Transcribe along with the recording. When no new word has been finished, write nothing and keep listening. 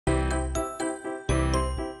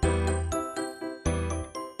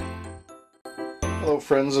Hello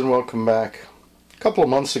friends and welcome back. A couple of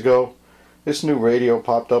months ago this new radio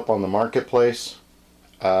popped up on the marketplace,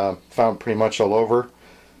 found pretty much all over.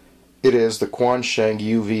 It is the Quansheng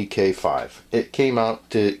UV-K5. It came out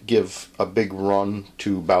to give a big run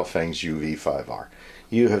to Baofeng's UV-5R.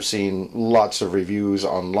 You have seen lots of reviews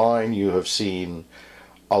online, you have seen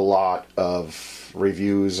a lot of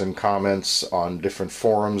reviews and comments on different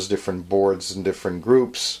forums, different boards and different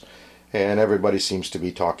groups, and everybody seems to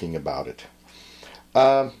be talking about it.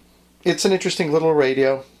 It's an interesting little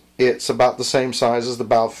radio. It's about the same size as the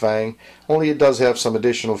Baofeng, only it does have some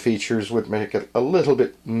additional features which make it a little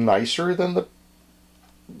bit nicer than the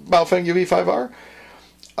Baofeng UV-5R.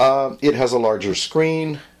 It has a larger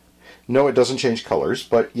screen. No, it doesn't change colors,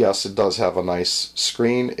 but yes, it does have a nice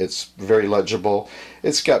screen. It's very legible.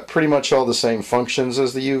 It's got pretty much all the same functions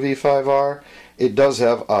as the UV-5R. It does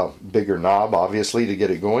have a bigger knob, obviously, to get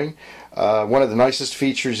it going. One of the nicest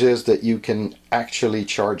features is that you can actually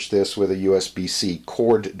charge this with a USB-C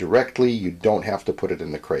cord directly. You don't have to put it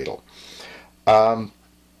in the cradle. One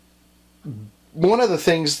of the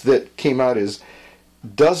things that came out is,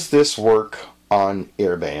 does this work on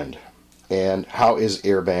airband? And how is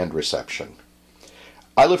airband reception?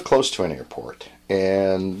 I live close to an airport,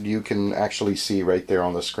 and you can actually see right there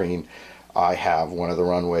on the screen I have one of the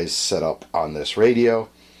runways set up on this radio,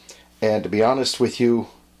 and to be honest with you,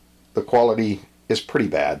 the quality is pretty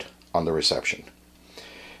bad on the reception.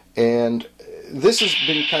 And this has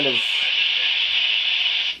been kind of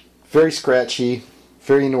very scratchy,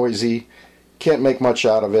 very noisy, can't make much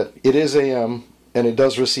out of it. It is AM, and it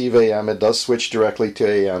does receive AM, it does switch directly to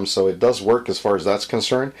AM, so it does work as far as that's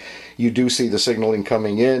concerned. You do see the signaling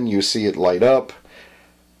coming in, you see it light up,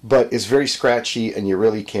 but it's very scratchy and you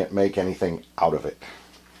really can't make anything out of it.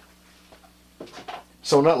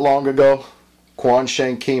 So not long ago,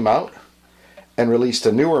 Quansheng came out and released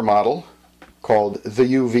a newer model called the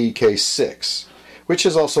UV-K6, which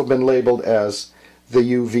has also been labeled as the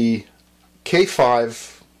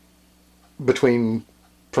UV-K5 between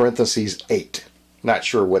parentheses 8. Not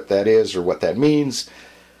sure what that is or what that means,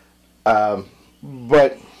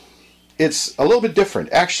 but it's a little bit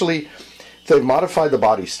different. Actually, they've modified the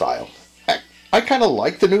body style. I kind of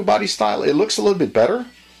like the new body style. It looks a little bit better.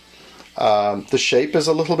 The shape is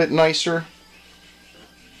a little bit nicer,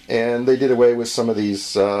 and they did away with some of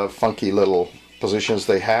these funky little positions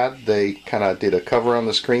they had. They kind of did a cover on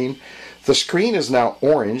the screen. The screen is now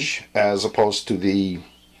orange as opposed to the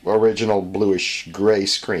original bluish gray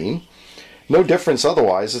screen. No difference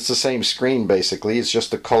otherwise. It's the same screen basically. It's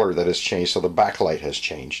just the color that has changed, so the backlight has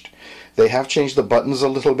changed. They have changed the buttons a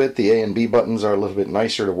little bit. The A and B buttons are a little bit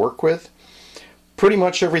nicer to work with. Pretty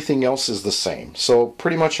much everything else is the same. So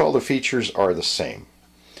pretty much all the features are the same.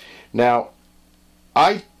 Now,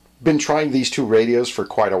 I've been trying these two radios for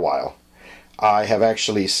quite a while. I have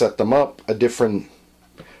actually set them up at different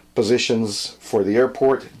positions for the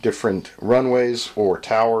airport, different runways or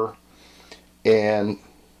tower, and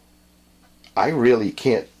I really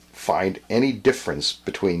can't find any difference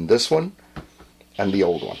between this one and the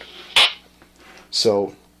old one.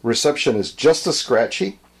 So reception is just as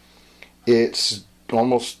scratchy. It's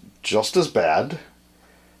almost just as bad.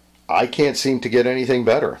 I can't seem to get anything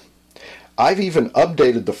better. I've even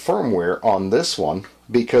updated the firmware on this one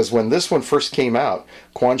because when this one first came out,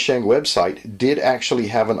 Quansheng website did actually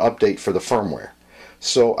have an update for the firmware.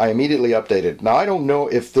 So I immediately updated. Now I don't know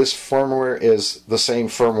if this firmware is the same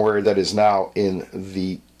firmware that is now in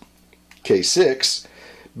the K6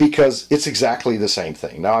 because it's exactly the same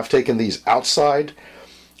thing. Now I've taken these outside.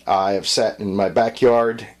 I have sat in my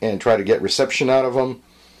backyard and tried to get reception out of them,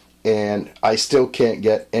 and I still can't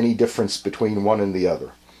get any difference between one and the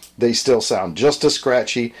other. They still sound just as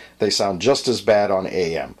scratchy. They sound just as bad on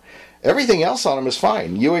AM. Everything else on them is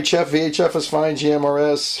fine. UHF, VHF is fine,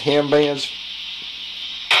 GMRS, ham bands.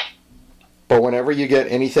 But whenever you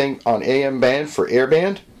get anything on AM band for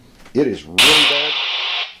airband, it is really bad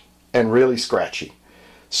and really scratchy.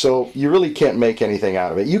 So you really can't make anything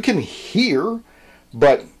out of it. You can hear,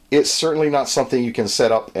 but it's certainly not something you can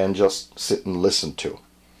set up and just sit and listen to.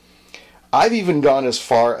 I've even gone as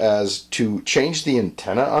far as to change the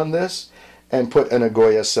antenna on this and put an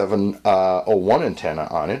Nagoya 701 antenna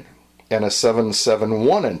on it and a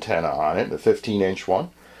 771 antenna on it, a 15-inch one,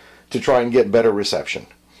 to try and get better reception.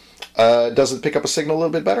 Does it pick up a signal a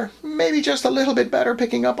little bit better? Maybe just a little bit better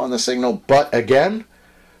picking up on the signal, but again,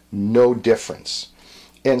 no difference.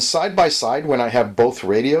 And side by side, when I have both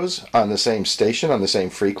radios on the same station, on the same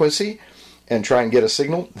frequency, and try and get a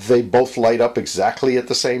signal, they both light up exactly at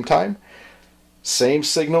the same time. Same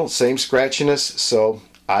signal, same scratchiness, so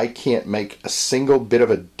I can't make a single bit of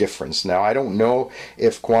a difference. Now, I don't know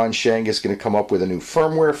if Quansheng is going to come up with a new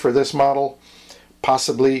firmware for this model.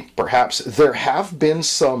 Possibly, perhaps. There have been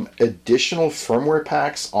some additional firmware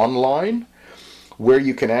packs online where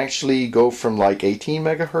you can actually go from like 18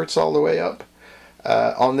 megahertz all the way up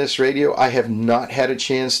on this radio. I have not had a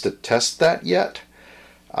chance to test that yet.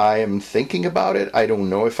 I am thinking about it. I don't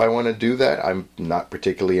know if I want to do that. I'm not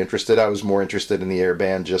particularly interested. I was more interested in the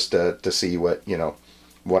airband just to see what, you know,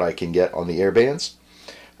 what I can get on the airbands.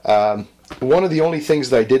 One of the only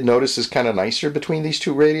things that I did notice is kind of nicer between these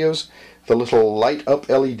two radios. The little light up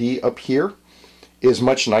LED up here is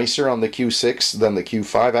much nicer on the Q6 than the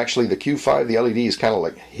Q5. Actually, the Q5, the LED is kind of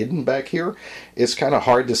like hidden back here. It's kind of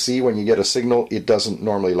hard to see when you get a signal. It doesn't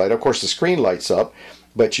normally light. Of course, the screen lights up,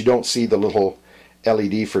 but you don't see the little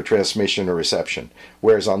LED for transmission or reception.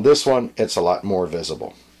 Whereas on this one, it's a lot more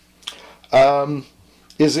visible.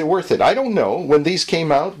 Is it worth it? I don't know. When these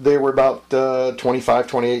came out, they were about $25,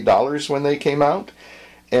 $28 when they came out.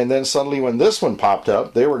 And then suddenly when this one popped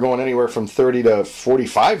up, they were going anywhere from $30 to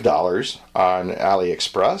 $45 on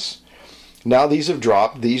AliExpress. Now these have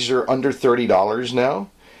dropped. These are under $30 now.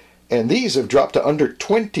 And these have dropped to under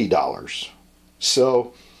 $20.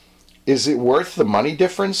 So is it worth the money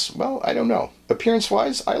difference? Well, I don't know.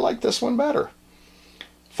 Appearance-wise, I like this one better.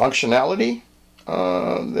 Functionality,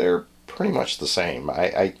 they're pretty much the same.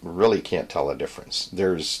 I really can't tell a difference.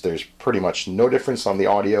 There's pretty much no difference on the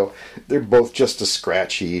audio. They're both just as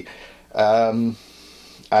scratchy. I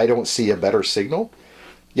don't see a better signal.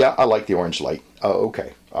 Yeah, I like the orange light. Oh,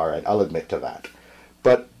 okay. All right, I'll admit to that.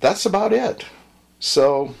 But that's about it.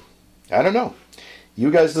 So, I don't know.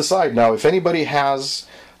 You guys decide. Now, if anybody has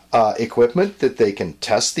equipment that they can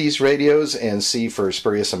test these radios and see for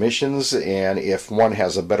spurious emissions, and if one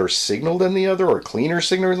has a better signal than the other or cleaner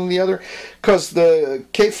signal than the other, because the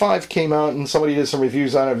K5 came out and somebody did some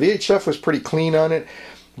reviews on it. VHF was pretty clean on it,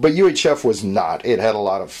 but UHF was not. It had a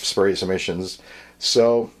lot of spurious emissions.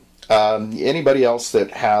 So anybody else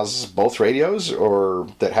that has both radios or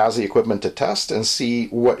that has the equipment to test and see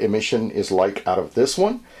what emission is like out of this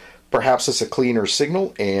one, perhaps it's a cleaner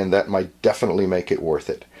signal, and that might definitely make it worth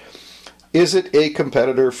it. Is it a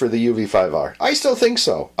competitor for the UV-5R? I still think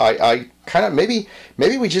so. I kind of, maybe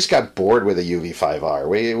we just got bored with the UV-5R.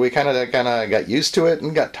 We kind of got used to it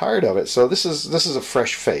and got tired of it. So this is a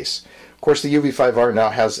fresh face. Of course, the UV-5R now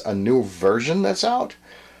has a new version that's out.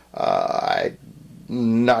 I'm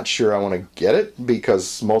not sure I want to get it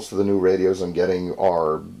because most of the new radios I'm getting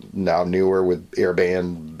are now newer with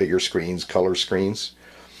airband, bigger screens, color screens.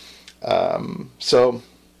 So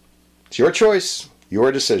it's your choice,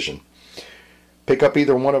 your decision. Pick up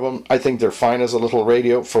either one of them. I think they're fine as a little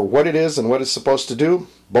radio. For what it is and what it's supposed to do,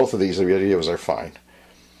 both of these radios are fine.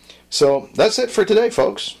 So that's it for today,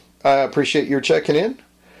 folks. I appreciate your checking in.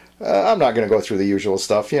 I'm not going to go through the usual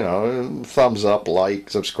stuff, you know, thumbs up, like,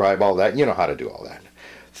 subscribe, all that. You know how to do all that.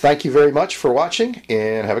 Thank you very much for watching,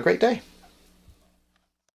 and have a great day.